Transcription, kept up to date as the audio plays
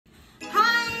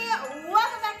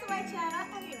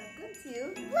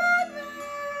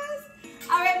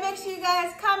you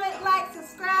guys comment, like,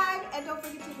 subscribe, and don't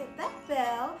forget to hit that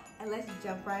bell, and let's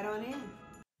jump right on in.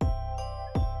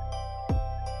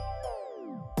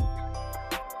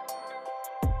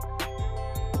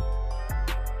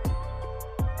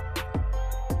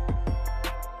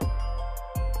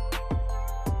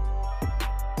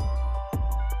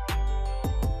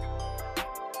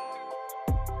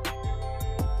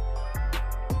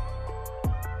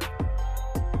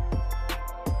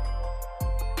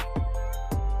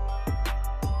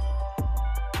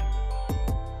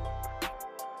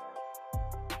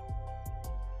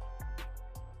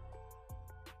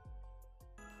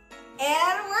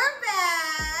 And we're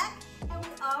back! And we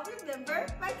all remember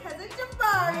my cousin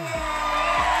JAMARE'A!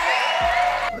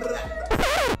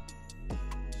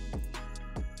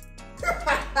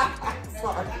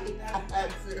 Sorry, I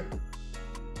had to.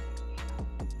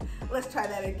 Let's try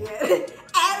that again.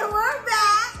 And we're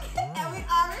back! And we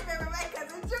all remember my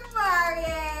cousin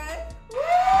JAMARE'A!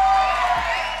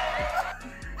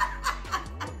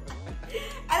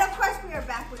 And of course we are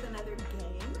back with another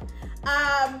game.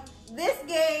 This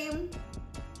game,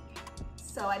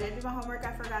 so I didn't do my homework,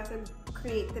 I forgot to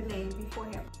create the name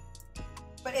beforehand.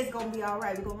 But it's gonna be all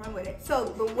right, we're gonna run with it. So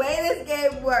the way this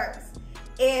game works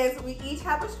is we each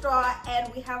have a straw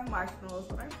and we have marshmallows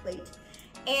on our plate.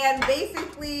 And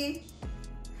basically,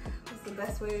 what's the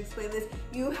best way to explain this?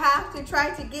 You have to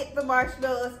try to get the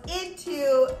marshmallows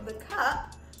into the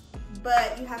cup,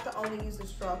 but you have to only use the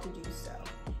straw to do so.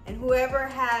 And whoever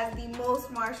has the most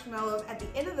marshmallows at the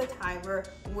end of the timer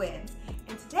wins.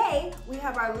 And today, we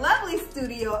have our lovely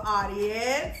studio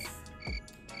audience.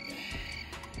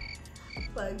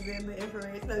 Plugs in the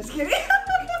information. No, just kidding.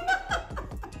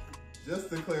 Just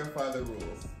to clarify the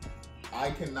rules,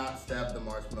 I cannot stab the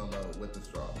marshmallow with the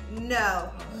straw.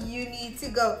 No, you need to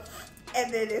go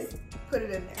and then just put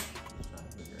it in there. I'm trying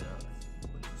to figure out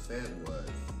what you said was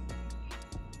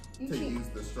to use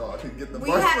the straw to get the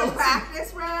marshmallow. We had a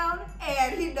practice round,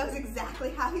 and he knows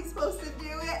exactly how he's supposed to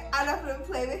do it. I'm not gonna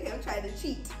play with him trying to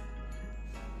cheat.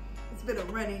 It's been a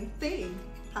running thing,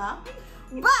 huh?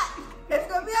 But it's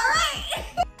gonna be all right.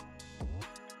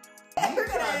 We're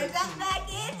gonna jump back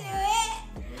into it.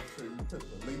 Make sure you put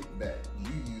the link that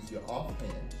you use your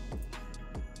offhand.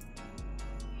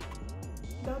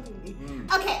 Don't do me.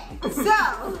 Okay,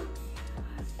 so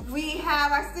we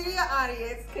have our studio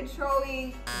audience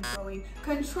controlling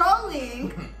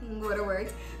what are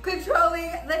words?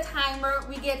 Controlling the timer.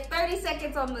 We get 30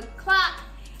 seconds on the clock,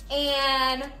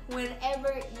 and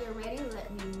whenever you're ready,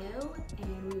 let me know,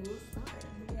 and we will start.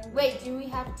 Wait, do we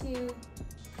have to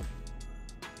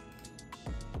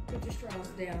put your straws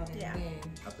down and then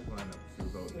I have to line up to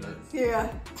those nerds.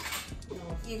 Yeah.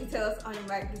 You can tell us on your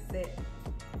mic to sit.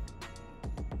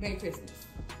 Merry Christmas.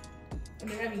 I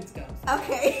mean, that means go.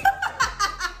 Okay.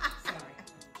 Sorry.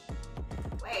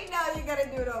 Wait, no, you gotta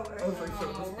do it over.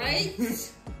 All right.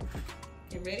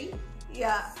 You ready?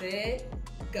 Yeah. Set,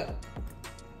 go.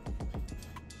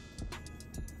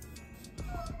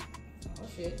 Oh,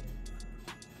 shit.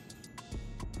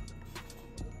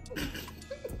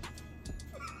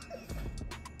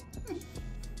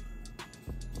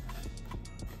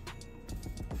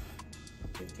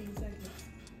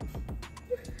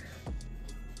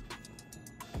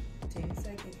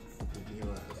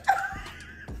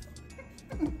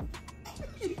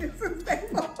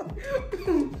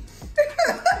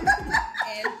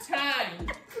 And time.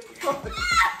 You're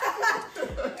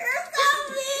so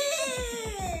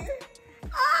mean!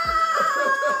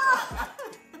 Ah!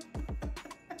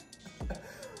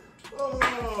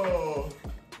 Oh!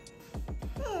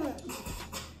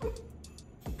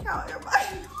 Count your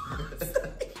money.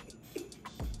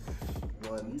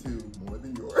 1, 2, more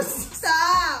than yours.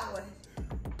 Stop!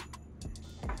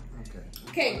 Okay.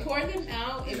 Okay, pour them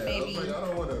out and maybe. I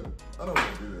don't want to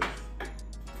do this.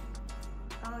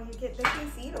 Oh, they can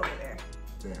see it over there.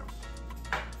 Damn.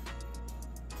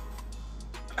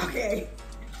 Okay.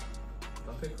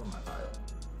 I'll take from my tile.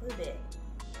 A little bit.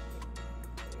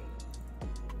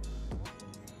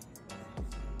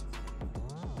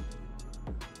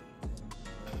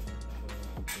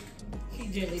 She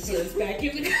gently puts back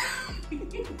in the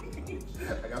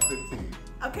I got 15.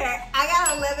 Okay, I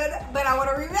got 11, but I want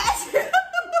to rematch it.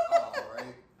 All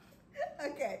right.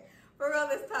 Okay, for real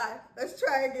this time. Let's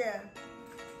try again.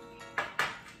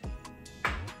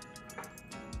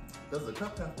 Does the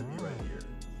cup have to be right here?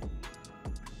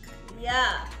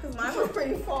 Yeah, because mine was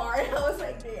pretty far, and I was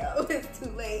like, damn, it's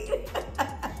too late.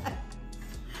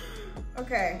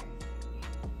 Okay.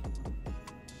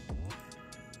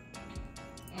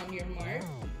 On your mark,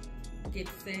 get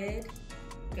set,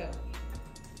 go.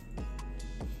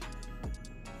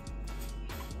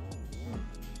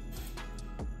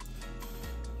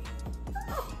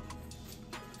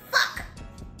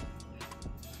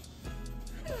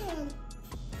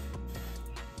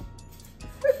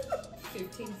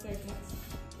 15 seconds.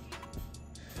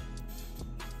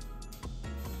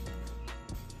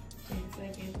 10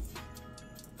 seconds.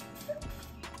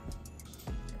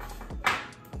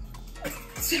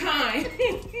 Time.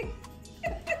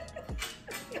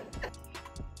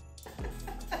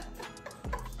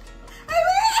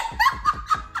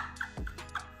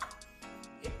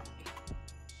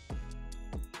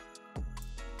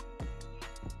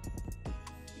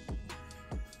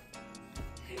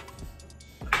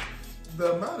 The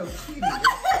amount of cheating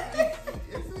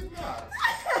is it not?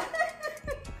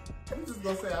 I'm just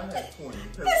gonna say I had 20.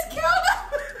 Let's kill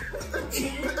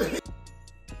them.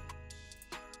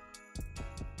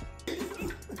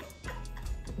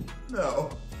 No.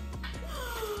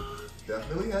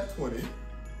 Definitely had 20.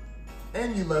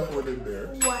 And you left one in there.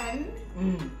 One.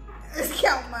 Let's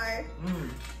count mine.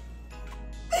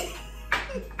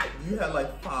 You had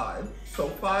like 5. So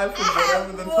 5 from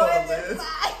whatever the total is. 5.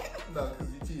 No, because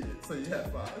you cheated. So you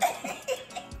had 5.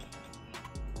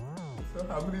 So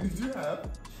how many did you have?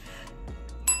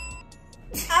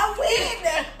 I win.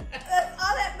 That's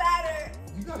all that matters.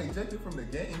 You got ejected from the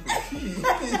game for cheating.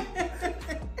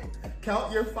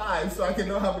 Count your 5 so I can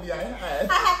know how many I had.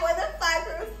 I have more than 5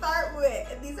 to start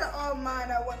with. And these are all mine.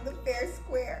 I want the fair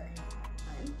square.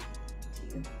 1,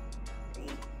 2, 3,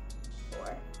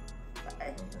 4, 5.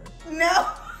 Okay.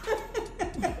 No.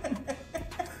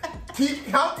 Keep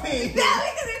counting. No,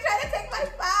 because you're trying to take my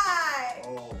 5.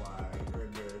 Oh my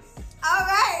goodness. All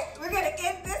right, we're gonna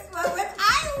end this one with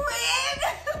I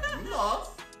win. You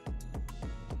lost.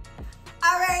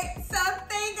 All right, so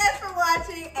thank you guys for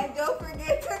watching, and don't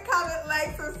forget to comment,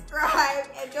 like, subscribe,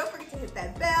 and don't forget to hit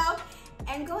that bell,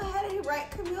 and go ahead and write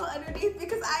Camille underneath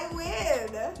because I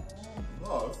win.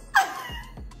 Lost.